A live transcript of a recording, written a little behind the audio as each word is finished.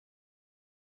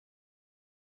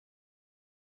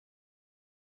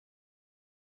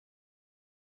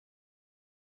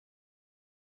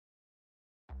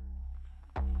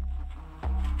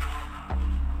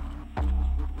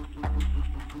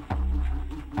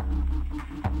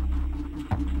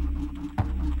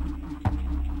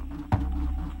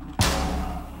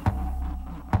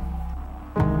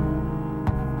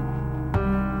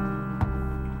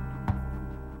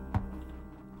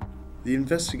The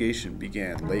investigation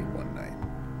began late one night,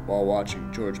 while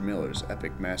watching George Miller's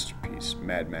epic masterpiece,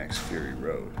 Mad Max Fury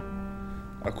Road.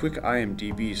 A quick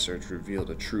IMDb search revealed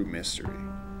a true mystery,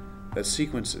 that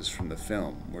sequences from the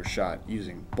film were shot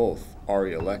using both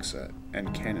ARRI Alexa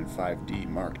and Canon 5D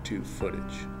Mark II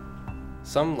footage.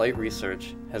 Some late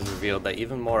research has revealed that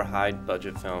even more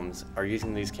high-budget films are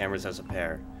using these cameras as a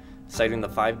pair, citing the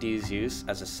 5D's use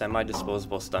as a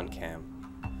semi-disposable stunt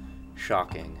cam.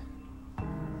 Shocking.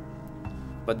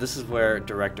 But this is where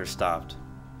directors stopped,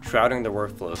 shrouding their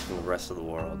workflows from the rest of the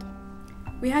world.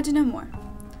 We had to know more,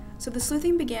 so the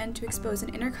sleuthing began to expose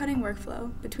an intercutting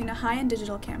workflow between a high-end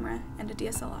digital camera and a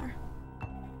DSLR.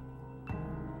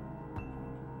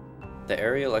 The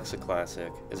ARRI Alexa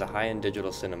Classic is a high-end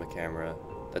digital cinema camera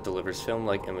that delivers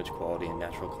film-like image quality and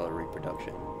natural color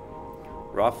reproduction.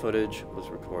 Raw footage was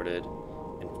recorded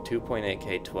in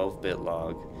 2.8K 12-bit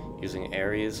log using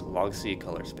ARRI's Log-C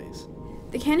color space.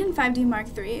 The Canon 5D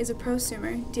Mark III is a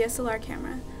prosumer DSLR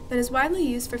camera that is widely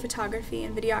used for photography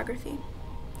and videography.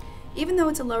 Even though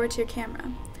it's a lower-tier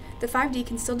camera, the 5D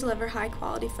can still deliver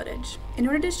high-quality footage. In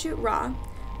order to shoot RAW,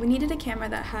 we needed a camera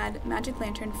that had Magic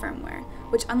Lantern firmware,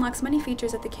 which unlocks many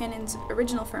features that the Canon's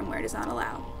original firmware does not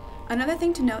allow. Another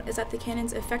thing to note is that the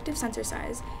Canon's effective sensor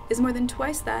size is more than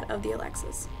twice that of the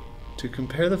Alexa's. To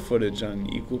compare the footage on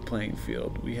an equal playing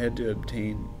field, we had to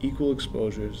obtain equal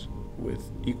exposures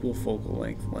with equal focal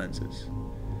length lenses.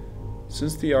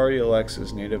 Since the ARRI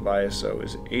Alexa's native ISO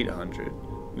is 800,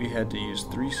 we had to use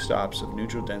 3 stops of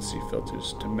neutral density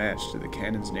filters to match to the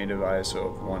Canon's native ISO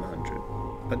of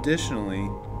 100. Additionally,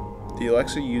 the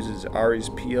Alexa uses ARRI's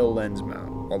PL lens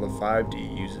mount, while the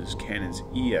 5D uses Canon's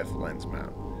EF lens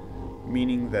mount,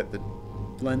 meaning that the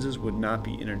lenses would not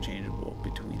be interchangeable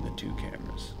between the two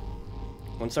cameras.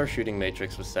 Once our shooting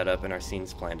matrix was set up and our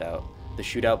scenes planned out, the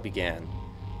shootout began.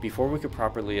 Before we could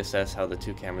properly assess how the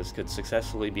two cameras could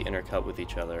successfully be intercut with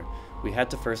each other, we had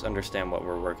to first understand what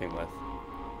we're working with.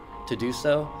 To do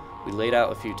so, we laid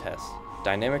out a few tests.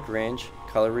 Dynamic range,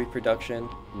 color reproduction,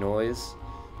 noise,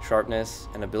 sharpness,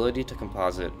 and ability to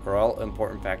composite are all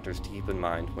important factors to keep in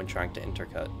mind when trying to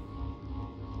intercut.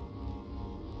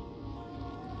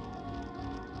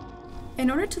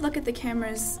 In order to look at the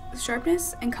camera's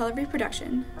sharpness and color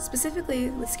reproduction,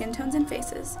 specifically with skin tones and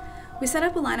faces, we set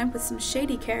up a lineup with some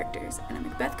shady characters and a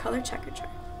Macbeth color checker chart.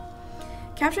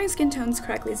 Capturing skin tones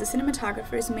correctly is a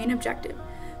cinematographer's main objective,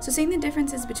 so seeing the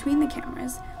differences between the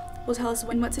cameras will tell us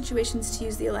in what situations to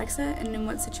use the Alexa and in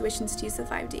what situations to use the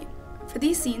 5D. For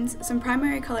these scenes, some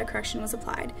primary color correction was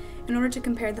applied in order to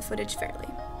compare the footage fairly.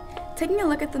 Taking a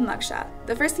look at the mugshot,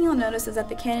 the first thing you'll notice is that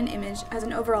the Canon image has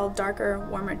an overall darker,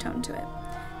 warmer tone to it.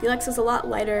 The Alexa's a lot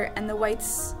lighter and the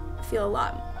whites feel a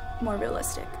lot more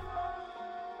realistic.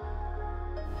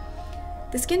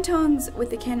 The skin tones with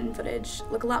the Canon footage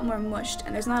look a lot more mushed,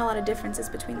 and there's not a lot of differences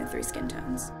between the 3 skin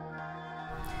tones.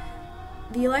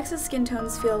 The Alexa's skin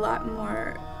tones feel a lot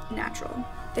more natural.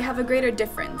 They have a greater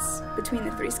difference between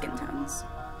the 3 skin tones.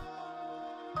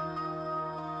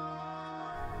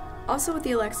 Also with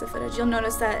the Alexa footage, you'll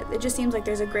notice that it just seems like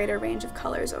there's a greater range of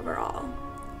colors overall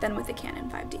than with the Canon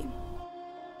 5D.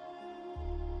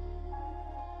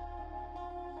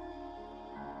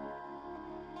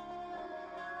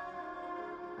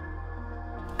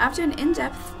 After an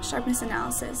in-depth sharpness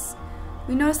analysis,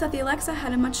 we noticed that the Alexa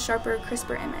had a much sharper,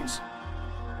 crisper image.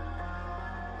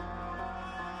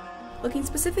 Looking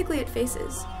specifically at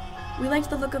faces, we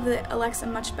liked the look of the Alexa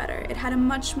much better. It had a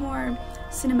much more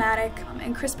cinematic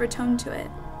and crisper tone to it.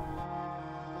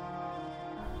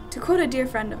 To quote a dear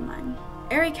friend of mine,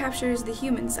 ARRI captures the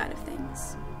human side of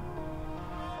things.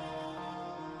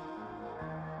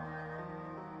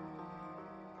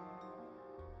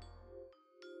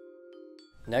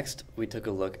 Next, we took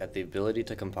a look at the ability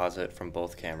to composite from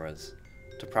both cameras.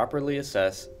 To properly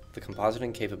assess the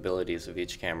compositing capabilities of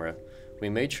each camera, we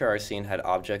made sure our scene had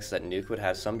objects that Nuke would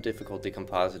have some difficulty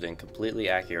compositing completely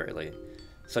accurately,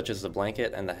 such as the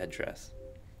blanket and the headdress.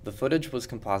 The footage was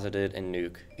composited in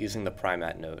Nuke using the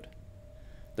Primat node.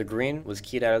 The green was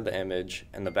keyed out of the image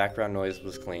and the background noise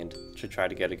was cleaned to try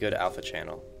to get a good alpha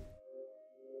channel.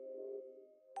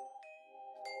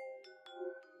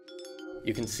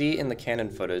 You can see in the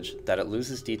Canon footage that it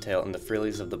loses detail in the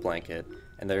frillies of the blanket,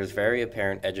 and there is very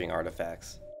apparent edging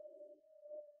artifacts.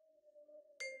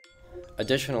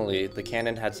 Additionally, the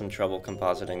Canon had some trouble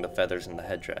compositing the feathers in the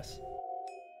headdress.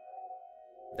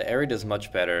 The ARRI does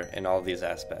much better in all of these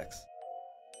aspects,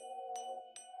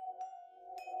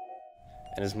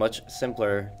 and is much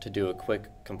simpler to do a quick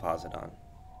composite on.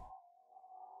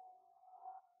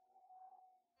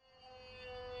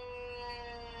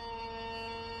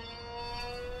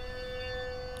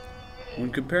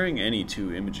 When comparing any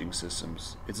two imaging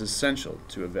systems, it's essential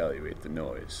to evaluate the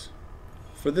noise.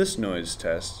 For this noise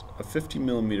test, a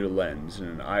 50mm lens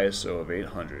and an ISO of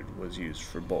 800 was used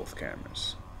for both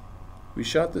cameras. We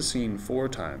shot the scene 4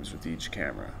 times with each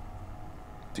camera,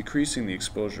 decreasing the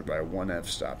exposure by 1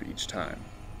 f-stop each time.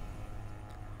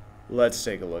 Let's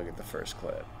take a look at the first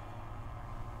clip.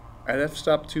 At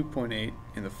f-stop 2.8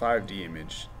 in the 5D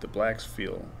image, the blacks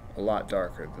feel a lot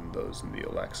darker than those in the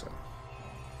Alexa.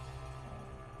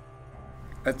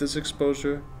 At this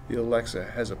exposure, the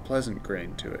Alexa has a pleasant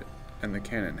grain to it, and the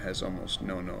Canon has almost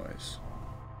no noise.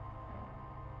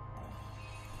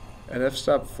 At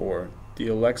f-stop 4, the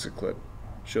Alexa clip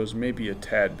shows maybe a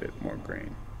tad bit more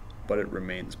grain, but it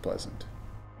remains pleasant.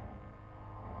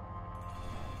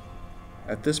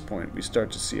 At this point, we start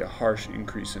to see a harsh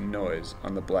increase in noise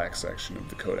on the black section of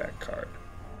the Kodak card.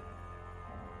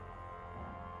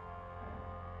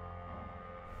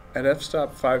 At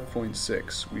f-stop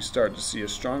 5.6, we start to see a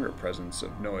stronger presence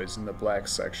of noise in the black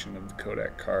section of the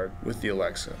Kodak card with the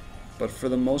Alexa, but for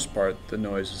the most part, the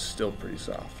noise is still pretty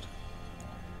soft.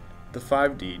 The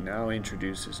 5D now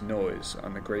introduces noise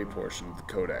on the gray portion of the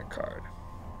Kodak card.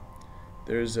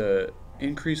 There's an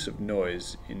increase of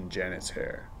noise in Janet's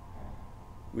hair.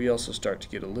 We also start to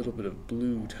get a little bit of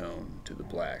blue tone to the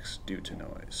blacks due to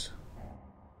noise.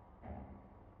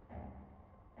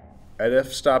 At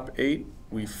f-stop 8,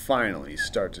 we finally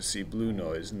start to see blue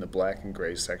noise in the black and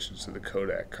gray sections of the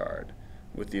Kodak card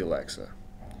with the Alexa.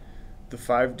 The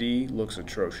 5D looks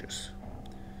atrocious.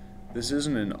 This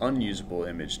isn't an unusable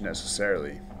image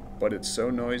necessarily, but it's so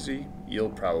noisy, you'll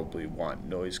probably want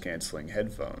noise-canceling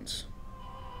headphones.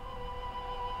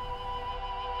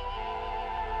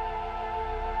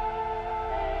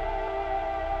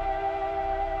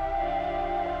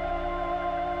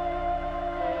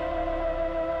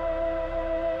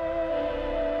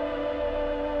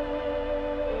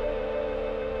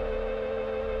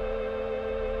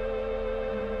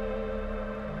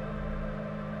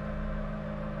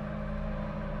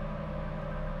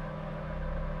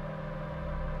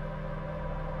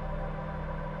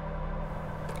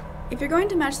 If you're going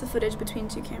to match the footage between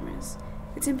 2 cameras,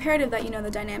 it's imperative that you know the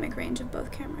dynamic range of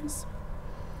both cameras.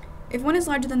 If one is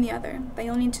larger than the other, then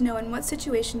you'll need to know in what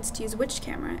situations to use which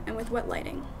camera and with what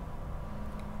lighting.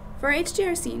 For our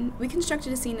HDR scene, we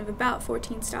constructed a scene of about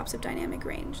 14 stops of dynamic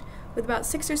range, with about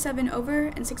 6 or 7 over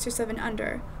and 6 or 7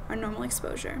 under our normal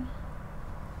exposure.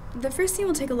 The first scene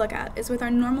we'll take a look at is with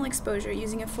our normal exposure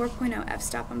using a 4.0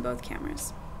 f-stop on both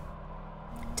cameras.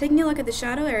 Taking a look at the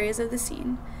shadow areas of the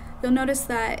scene, you'll notice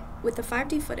that with the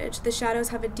 5D footage, the shadows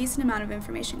have a decent amount of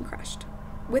information crushed.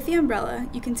 With the umbrella,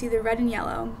 you can see the red and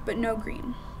yellow, but no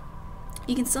green.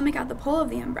 You can still make out the pole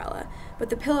of the umbrella, but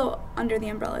the pillow under the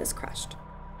umbrella is crushed.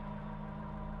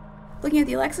 Looking at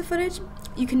the Alexa footage,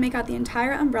 you can make out the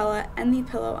entire umbrella and the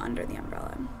pillow under the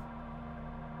umbrella.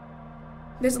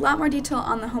 There's a lot more detail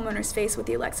on the homeowner's face with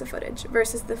the Alexa footage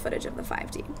versus the footage of the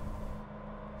 5D.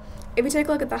 If we take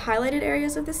a look at the highlighted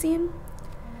areas of the scene,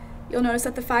 you'll notice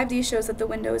that the 5D shows that the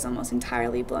window is almost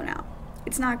entirely blown out.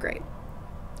 It's not great.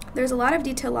 There's a lot of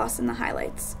detail lost in the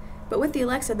highlights, but with the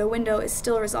Alexa, the window is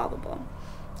still resolvable.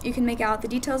 You can make out the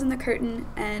details in the curtain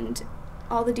and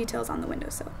all the details on the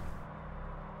windowsill.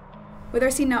 With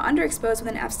our scene now underexposed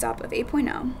with an f-stop of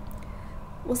 8.0,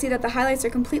 we'll see that the highlights are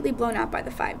completely blown out by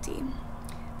the 5D.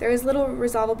 There is little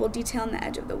resolvable detail in the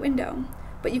edge of the window,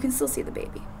 but you can still see the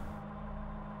baby.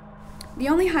 The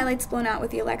only highlights blown out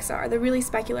with the Alexa are the really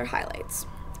specular highlights.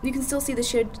 You can still see the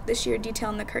sheer detail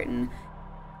in the curtain.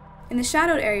 In the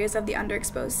shadowed areas of the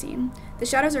underexposed scene, the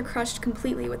shadows are crushed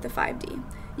completely with the 5D.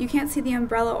 You can't see the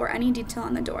umbrella or any detail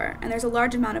on the door, and there's a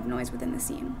large amount of noise within the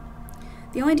scene.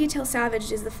 The only detail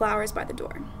salvaged is the flowers by the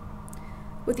door.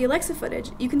 With the Alexa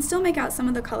footage, you can still make out some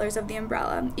of the colors of the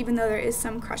umbrella, even though there is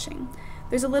some crushing.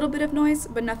 There's a little bit of noise,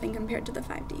 but nothing compared to the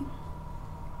 5D.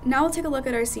 Now we'll take a look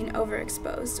at our scene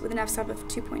overexposed with an f-stop of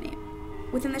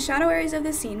 2.8. Within the shadow areas of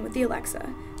the scene with the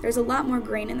Alexa, there's a lot more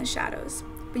grain in the shadows,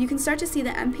 but you can start to see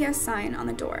the MPS sign on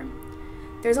the door.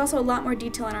 There's also a lot more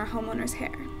detail in our homeowner's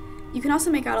hair. You can also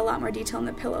make out a lot more detail in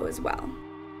the pillow as well.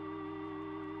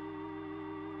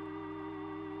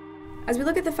 As we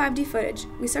look at the 5D footage,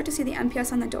 we start to see the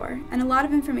MPS on the door, and a lot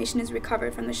of information is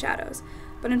recovered from the shadows,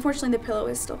 but unfortunately the pillow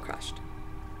is still crushed.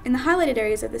 In the highlighted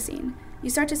areas of the scene, you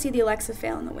start to see the Alexa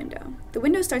fail in the window. The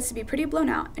window starts to be pretty blown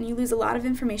out, and you lose a lot of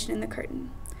information in the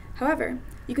curtain. However,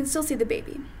 you can still see the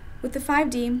baby. With the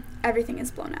 5D, everything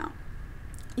is blown out.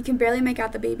 You can barely make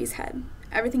out the baby's head.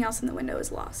 Everything else in the window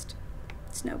is lost.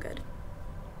 It's no good.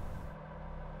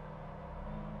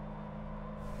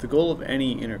 The goal of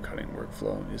any intercutting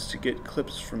workflow is to get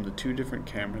clips from the two different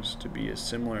cameras to be as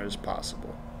similar as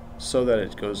possible, so that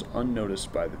it goes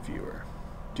unnoticed by the viewer.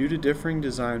 Due to differing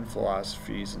design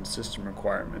philosophies and system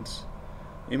requirements,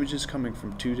 images coming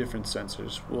from two different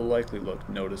sensors will likely look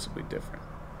noticeably different.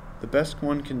 The best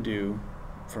one can do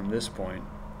from this point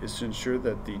is to ensure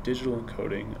that the digital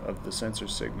encoding of the sensor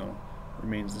signal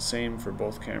remains the same for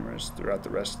both cameras throughout the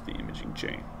rest of the imaging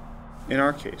chain. In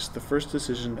our case, the first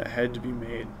decision that had to be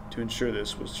made to ensure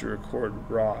this was to record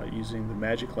RAW using the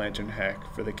Magic Lantern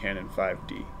hack for the Canon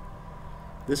 5D.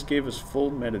 This gave us full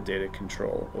metadata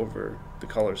control over the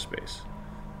color space,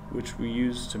 which we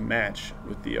used to match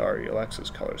with the ARRI Alexa's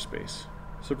color space.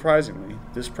 Surprisingly,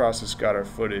 this process got our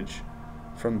footage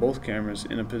from both cameras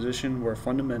in a position where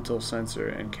fundamental sensor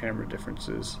and camera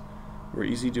differences were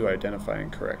easy to identify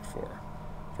and correct for.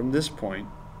 From this point,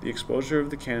 the exposure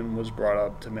of the Canon was brought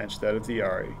up to match that of the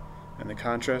ARRI, and the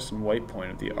contrast and white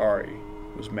point of the ARRI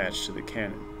was matched to the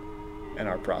Canon, and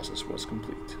our process was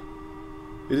complete.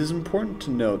 It is important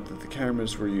to note that the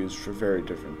cameras were used for very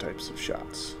different types of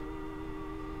shots.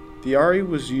 The ARRI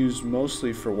was used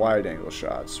mostly for wide-angle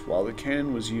shots, while the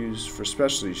Canon was used for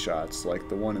specialty shots like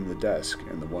the one in the desk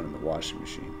and the one in the washing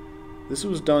machine. This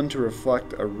was done to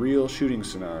reflect a real shooting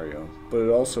scenario, but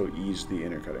it also eased the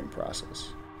intercutting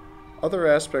process. Other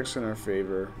aspects in our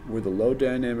favor were the low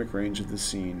dynamic range of the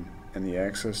scene and the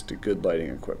access to good lighting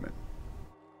equipment.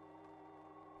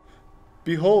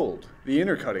 Behold, the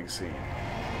intercutting scene.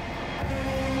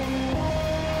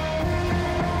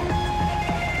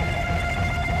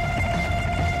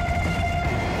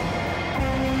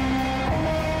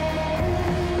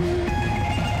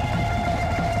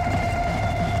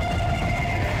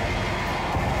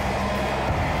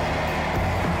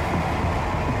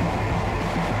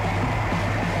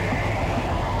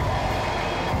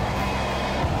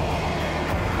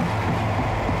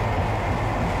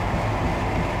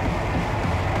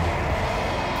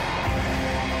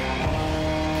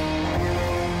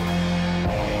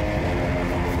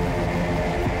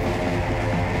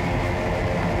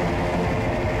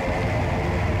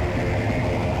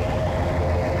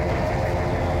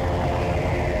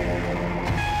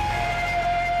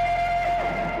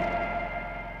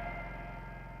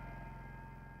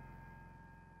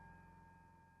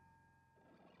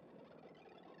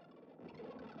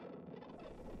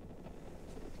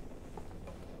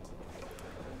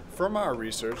 From our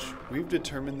research, we've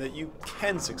determined that you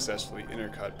can successfully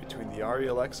intercut between the ARRI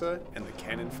Alexa and the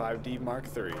Canon 5D Mark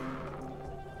III.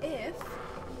 If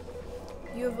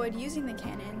you avoid using the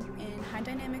Canon in high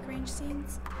dynamic range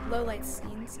scenes, low light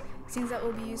scenes, scenes that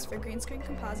will be used for green screen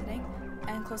compositing,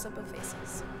 and close-up of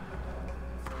faces.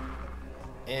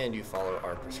 And you follow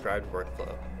our prescribed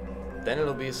workflow. Then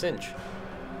it'll be a cinch.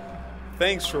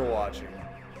 Thanks for watching,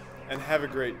 and have a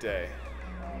great day.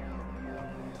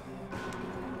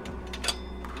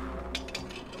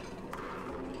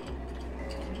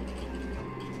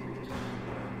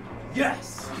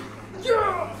 Yes!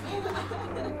 Yeah!